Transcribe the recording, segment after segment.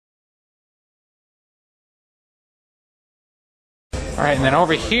All right, and then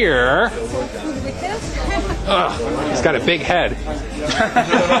over here, he's got a big head.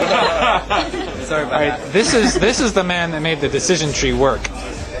 Sorry about that. This is the man that made the decision tree work.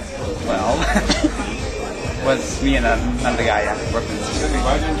 Well, was me and another guy working.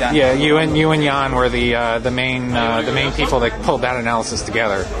 Yeah, you and Jan were the main people that pulled that analysis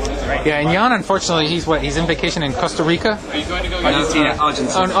together. Right. Yeah, and Jan, unfortunately, he's in vacation in Costa Rica. Argentina.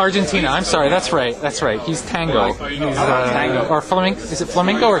 Oh, Argentina. I'm sorry. That's right. He's tango. He's tango. Or flamenco. Is it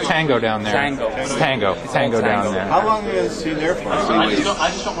flamenco or tango down there? Tango. It's tango down there. How long is he there for?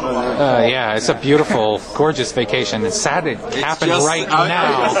 Yeah, it's a beautiful, gorgeous vacation. It's sad it happened right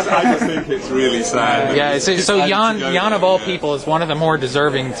now. I just think it's really sad. Yeah, so Jan of all people is one of the more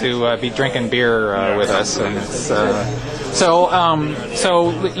deserving to be drinking beer with us, and it's, so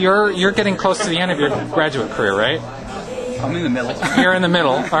you're getting close to the end of your graduate career, right? I'm in the middle. You're in the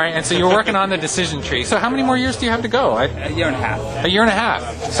middle, all right, and so you're working on the decision tree. So how many more years do you have to go? A year and a half. A year and a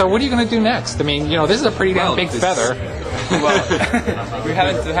half. So what are you going to do next? I mean, this is a pretty damn big feather. Well, we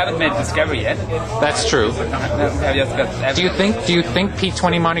haven't made discovery yet. That's true. We have just got Do you think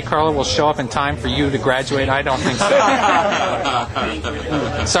P20 Monte Carlo will show up in time for you to graduate? I don't think so.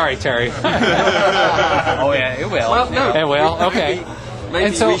 Sorry, Terry. Oh yeah, it will. Well, no. It will. Okay.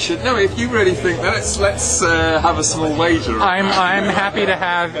 Maybe we should. No, if you really think that, let's have a small wager. I'm happy to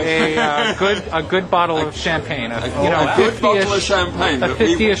have a good bottle of champagne. A good bottle of champagne. A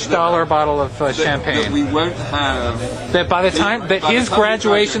 $50-ish bottle of champagne. That we won't have. That by the time his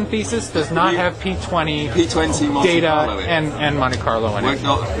graduation thesis does not have P20 Monte data Carlo in it. and Monte Carlo in it.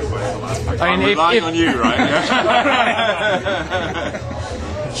 I'm relying on you, right?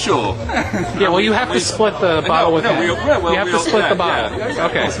 Sure. Yeah, well, you have to split the bottle with him. You have to split the bottle. Yeah.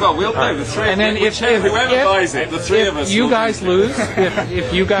 Okay. Well, we'll do the three. And then whoever buys it, the three of us. If you guys lose,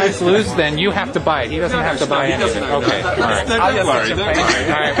 if you guys lose, then you have to buy it. He doesn't have to buy anything. Okay. All right. Don't worry.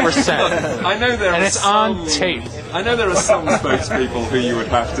 All right, we're set. I know there and are it's some, on tape. I know there are some spokespeople who you would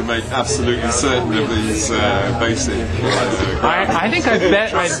have to make absolutely certain of these basic. I think I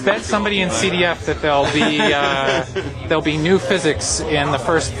bet somebody in CDF that there'll be new physics in the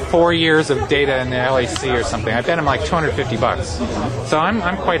first 4 years of data in the LAC or something. I bet him like $250. So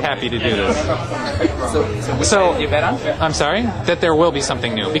I'm quite happy to do this. So you bet on? I'm sorry? That there will be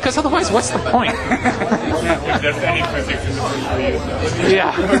something new. Because otherwise, what's the point? There's any physics in the first 3 years.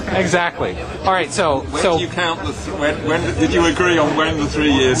 Yeah, exactly. All right, so when do you count when did you agree on when the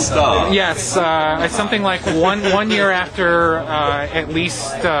 3 years start? Yes, it's something like one year after at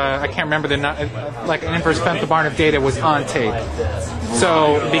least I can't remember like an inverse femtobarn of data was on tape.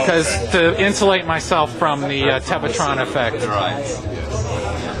 So because to insulate myself from the Tevatron effect. Right.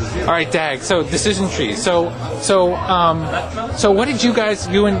 All right, Dag. So decision trees. So what did you guys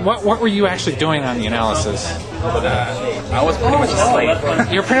do? And what were you actually doing on the analysis? I was pretty much a slave.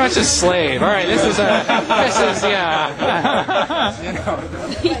 You're pretty much a slave. All right, this is yeah.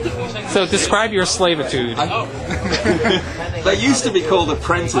 So describe your slavitude. They used to be called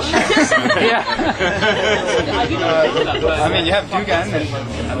apprenticeships. Yeah. I mean, you have Dugan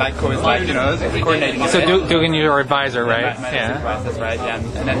and like coordinating. So Dugan, you're your advisor, right? Yeah, that's right. And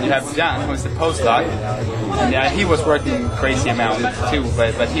then you have Jan, who's the postdoc. And yeah, he was working crazy amounts too,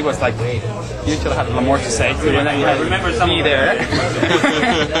 but he was like, you should have a lot more to say too. And then you have me there.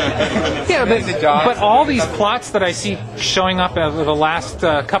 Yeah, but all these plots that I see showing up over the last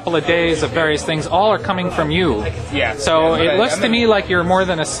couple of days of various things, all are coming from you. Yeah. So it looks to me like you're more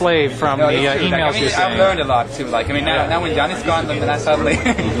than a slave from the emails you're saying. I've learned a lot too. Like, I mean, now when Jan is gone, then I suddenly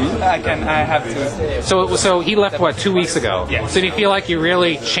I have to. So he left 2 weeks ago. Yeah. So do you feel like you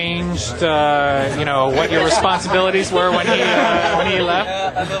really changed, what your responsibilities were when he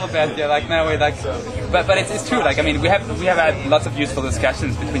left? A little bit, yeah. Like now we but it's true. Like, I mean, we have had lots of useful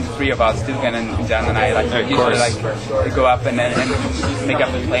discussions between the three of us, Dugan and Jan and I. Like usually, like we go up and make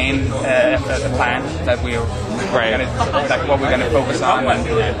up a plan that we're like what we're gonna focus on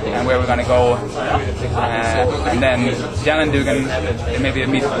and where we're gonna go. And then Jan and Dugan maybe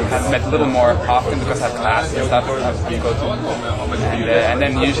have met a little more often because I have class and stuff we go to. And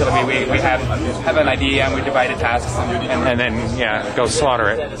then usually we have an idea and we divide the tasks and then go slaughter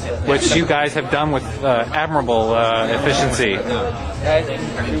it, which you guys have done with admirable efficiency.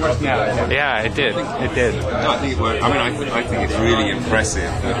 Yeah, it did. It did. No, I think it worked. I mean, I think it's really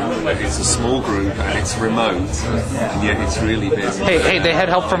impressive that it's a small group and it's remote, and yet it's really busy. Hey, they had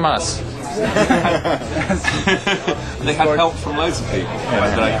help from us. They had help from loads of people,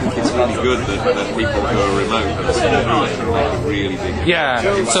 but I think it's really good that people who are remote can make a really big.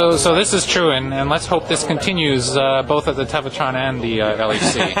 Yeah, so this is true, and let's hope this continues both at the Tevatron and the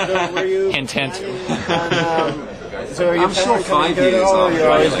LHC. Hint, hint. So are you I'm sure planning 5 on years or you're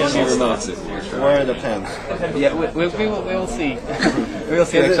always after going to be remote? started. Where are the plans? Yeah, we will see. We will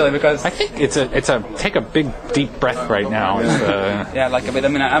see actually, because I think it's a take a big deep breath right now. It's, yeah, like a bit. I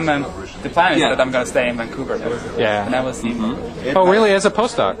mean, the plan is Yeah. that I'm going to stay in Vancouver. Yeah. And I will see. oh, really? As a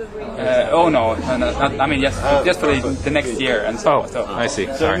postdoc? Oh no, not, I mean just for the next year and Oh, so. I see.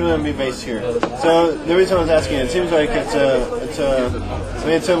 So Sorry. you're going to be based here. So the reason I was asking, it seems like it's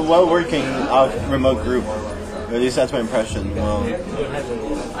a well working out remote group. At least that's my impression. Well,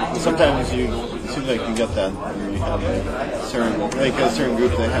 sometimes it seems like you get that when you have a certain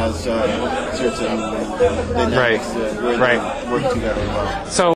group that has certain dynamics Right. where Right. they work together well. So